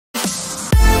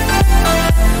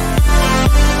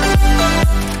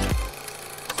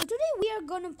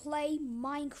play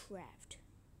Minecraft.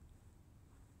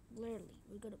 Literally,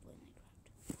 we're gonna play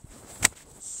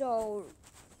Minecraft. So,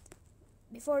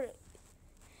 before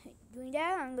doing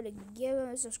that, I'm gonna give him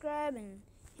a subscribe and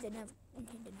hit the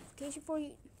notification for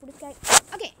this guy.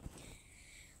 Okay.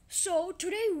 So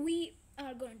today we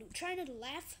are gonna do try not to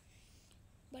laugh,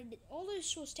 but all this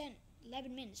shows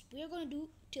 11 minutes. We are gonna do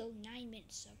till 9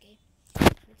 minutes. Okay.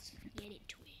 Let's get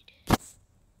into it.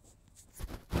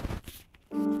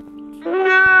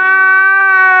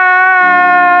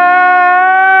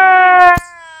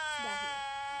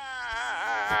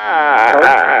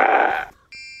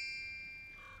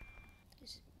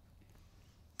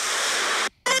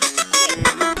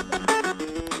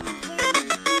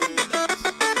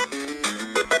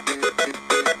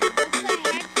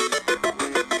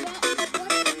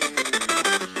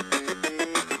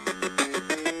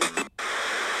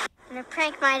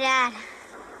 Prank my dad.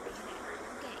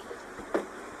 Okay.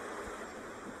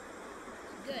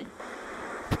 Good.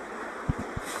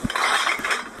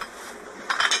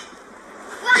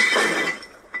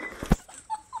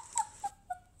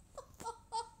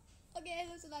 Okay,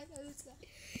 that's nice. You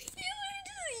were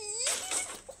doing.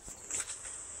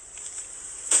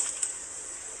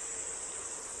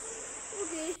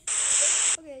 Okay.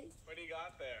 Okay. What do you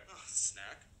got there? Oh,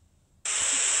 snack.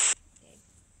 Okay.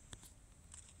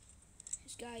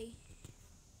 This guy.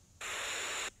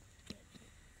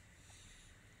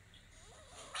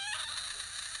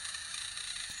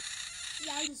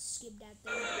 Yeah, I'll just skip that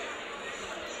thing.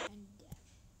 And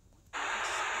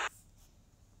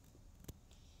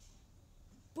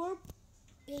burp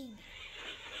baby.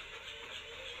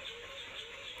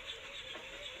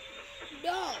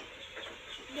 No.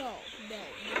 No.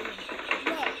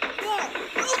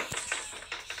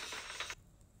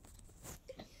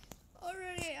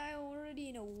 I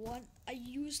already know what a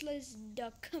useless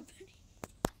duck company.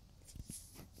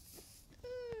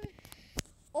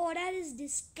 Oh, that is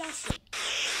disgusting.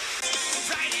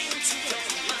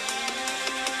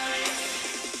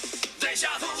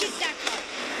 Kick that car.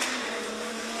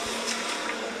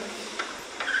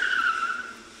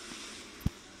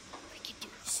 I can do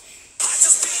this.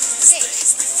 Okay,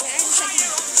 like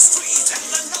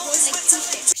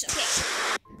 2 steps. Okay.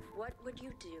 What would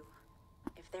you do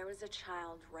if there was a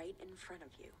child right in front of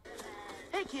you?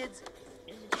 Hey kids!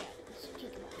 There's a chat. Let's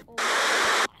kick him out. Oh my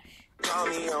gosh. Call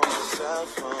me on my cell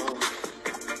phone.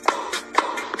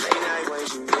 Late night when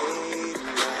you need me.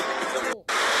 Oh,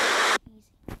 easy.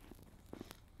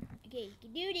 Okay, you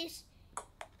can do this.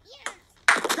 Yeah.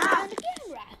 On the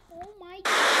camera. Oh my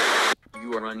god. You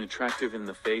are unattractive in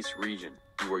the face region.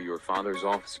 You are your father's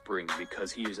offspring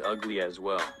because he is ugly as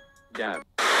well. Dab.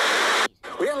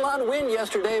 We had a lot of wind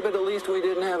yesterday, but at least we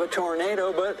didn't have a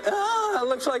tornado. But it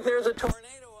looks like there's a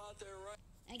tornado out there right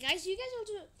And guys, you guys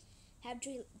also have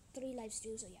three lives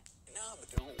too, so yeah. now. But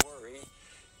don't worry,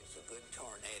 it's a good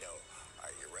tornado.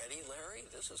 Are you ready, Larry?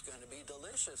 This is going to be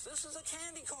delicious. This is a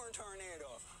candy corn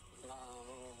tornado.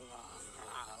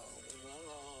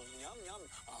 Yum, yum.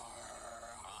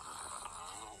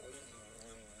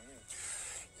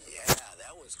 Yeah,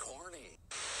 that was corny.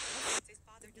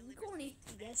 Corny,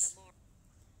 I guess.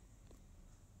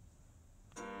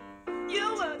 I'm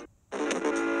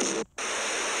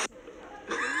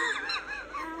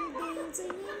dancing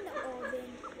in the oven.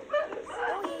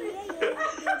 Oh yeah,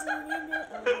 dancing in the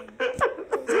oven.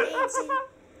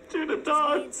 Just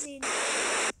dancing.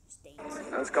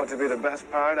 That's got to be the best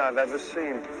parrot I've ever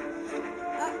seen.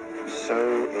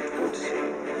 So it would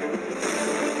seem.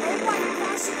 Oh my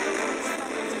gosh.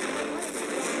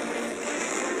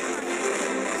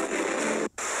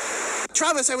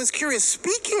 Travis, I was curious,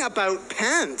 speaking about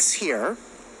pants here,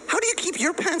 how do you keep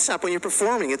your pants up when you're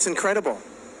performing? It's incredible.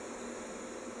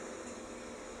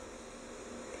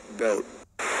 Goat.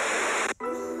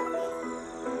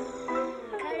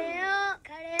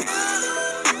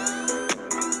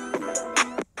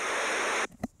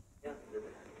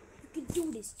 You can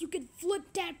do this. You can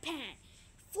flip that pan.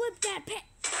 Flip that pan.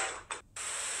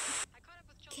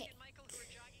 Okay.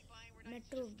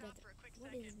 Metro brother.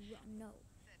 What is no?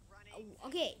 Oh,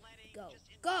 okay. Go.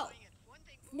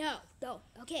 No. Don't.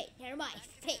 Okay. Never mind.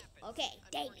 Hey. Okay.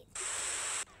 Dang it.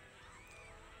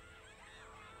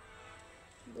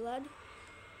 Blood.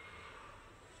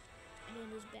 And then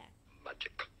his back.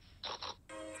 Magic.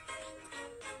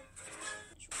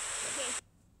 Okay.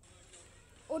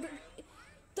 Order.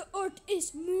 The earth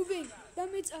is moving. That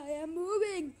means I am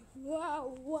moving.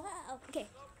 Wow. Okay.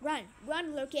 Run,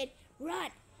 little kid.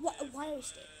 Run. Why are you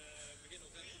staying?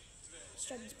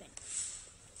 Strike and spin.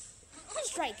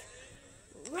 Strike.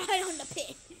 Right on the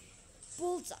pin.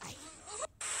 Bullseye.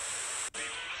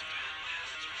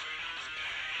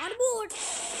 On board.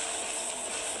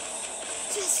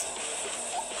 Just,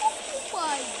 oh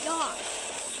my god.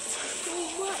 So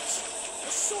much.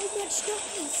 There's so much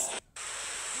duckies.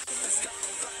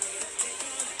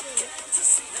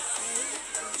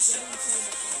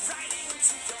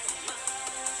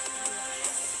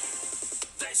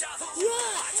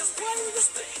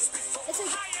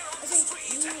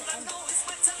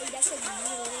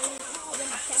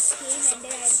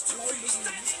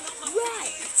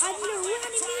 Right! I'm gonna run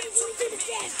immediately to the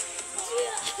death!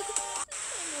 Yeah! Oh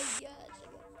my gosh.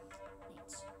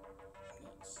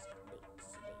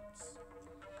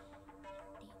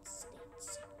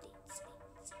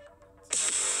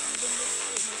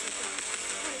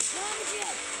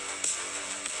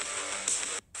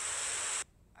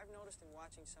 I've noticed in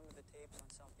watching some of the tapes on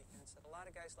self-defense that a lot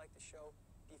of guys like to show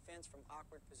defense from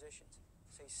awkward positions.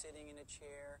 Say sitting in a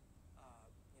chair,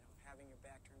 having your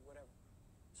back turned, whatever.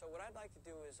 So what I'd like to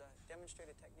do is demonstrate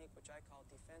a technique which I call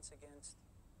defense against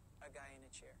a guy in a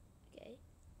chair. Okay.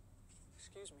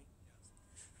 Excuse me.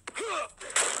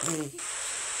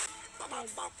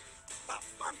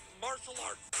 Martial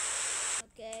art.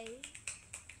 Okay.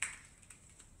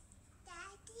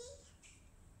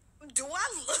 Do I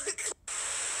look?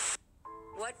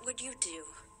 What would you do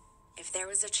if there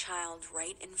was a child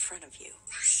right in front of you?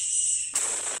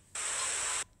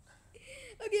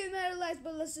 Okay, matter less,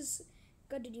 but let's just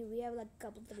continue. We have like a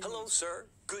couple of Hello, sir.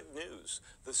 Good news.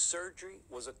 The surgery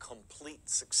was a complete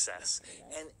success,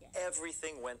 and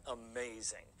everything went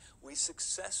amazing. We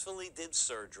successfully did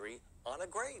surgery on a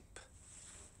grape.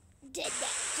 Did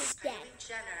that, just that.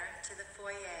 Jenner to the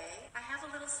foyer. I have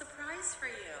a little surprise for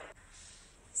you.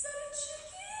 Is that a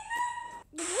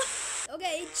chicken? What?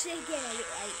 Okay, chicken.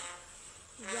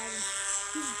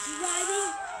 He's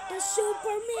driving the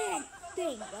Superman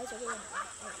thing. Why is everyone?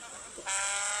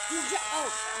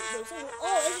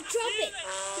 Oh, it's a trumpet.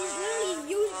 He's literally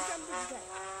using the trumpet to drive.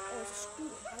 Oh, it's a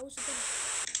scooter. How is it gonna?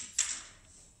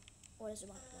 What is it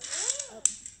about? Oh,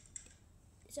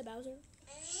 it's a Bowser.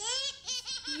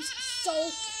 He's so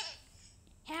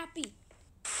happy.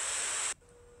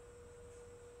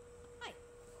 Hi.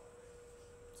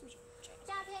 照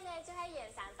片呢就喺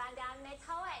現場飯店你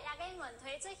偷嘅，也俾門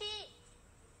推出去。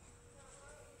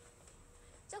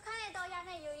就看得到也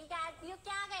係要依家要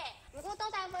加嘅，如果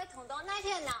到底會同到那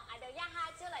天呢，我就一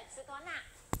下就嚟吃飯啦。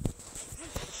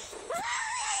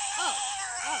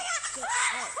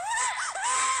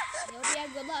I hope you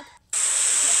have good luck.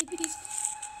 Peace.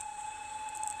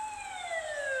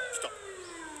 Stop.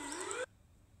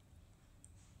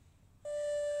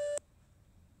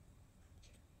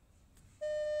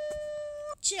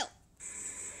 Chill.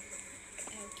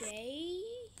 Okay.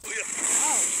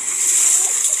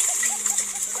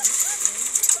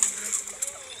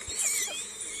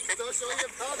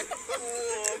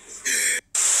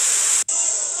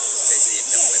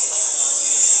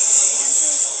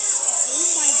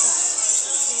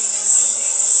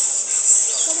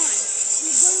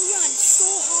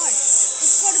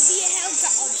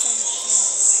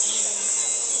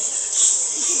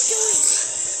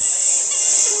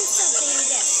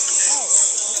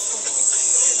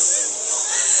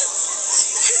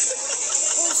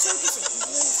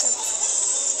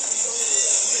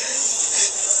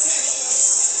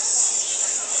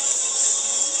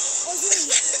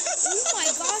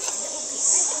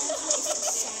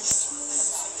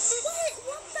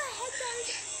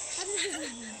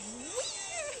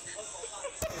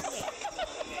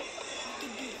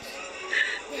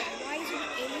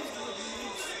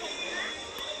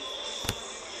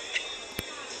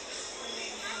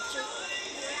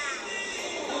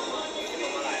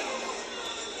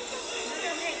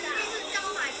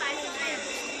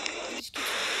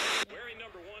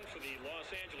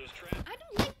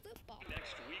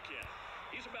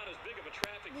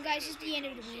 Well, guys, this is the end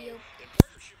of the video.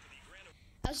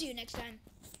 I'll see you next time.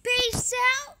 Peace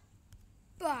out.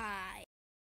 Bye.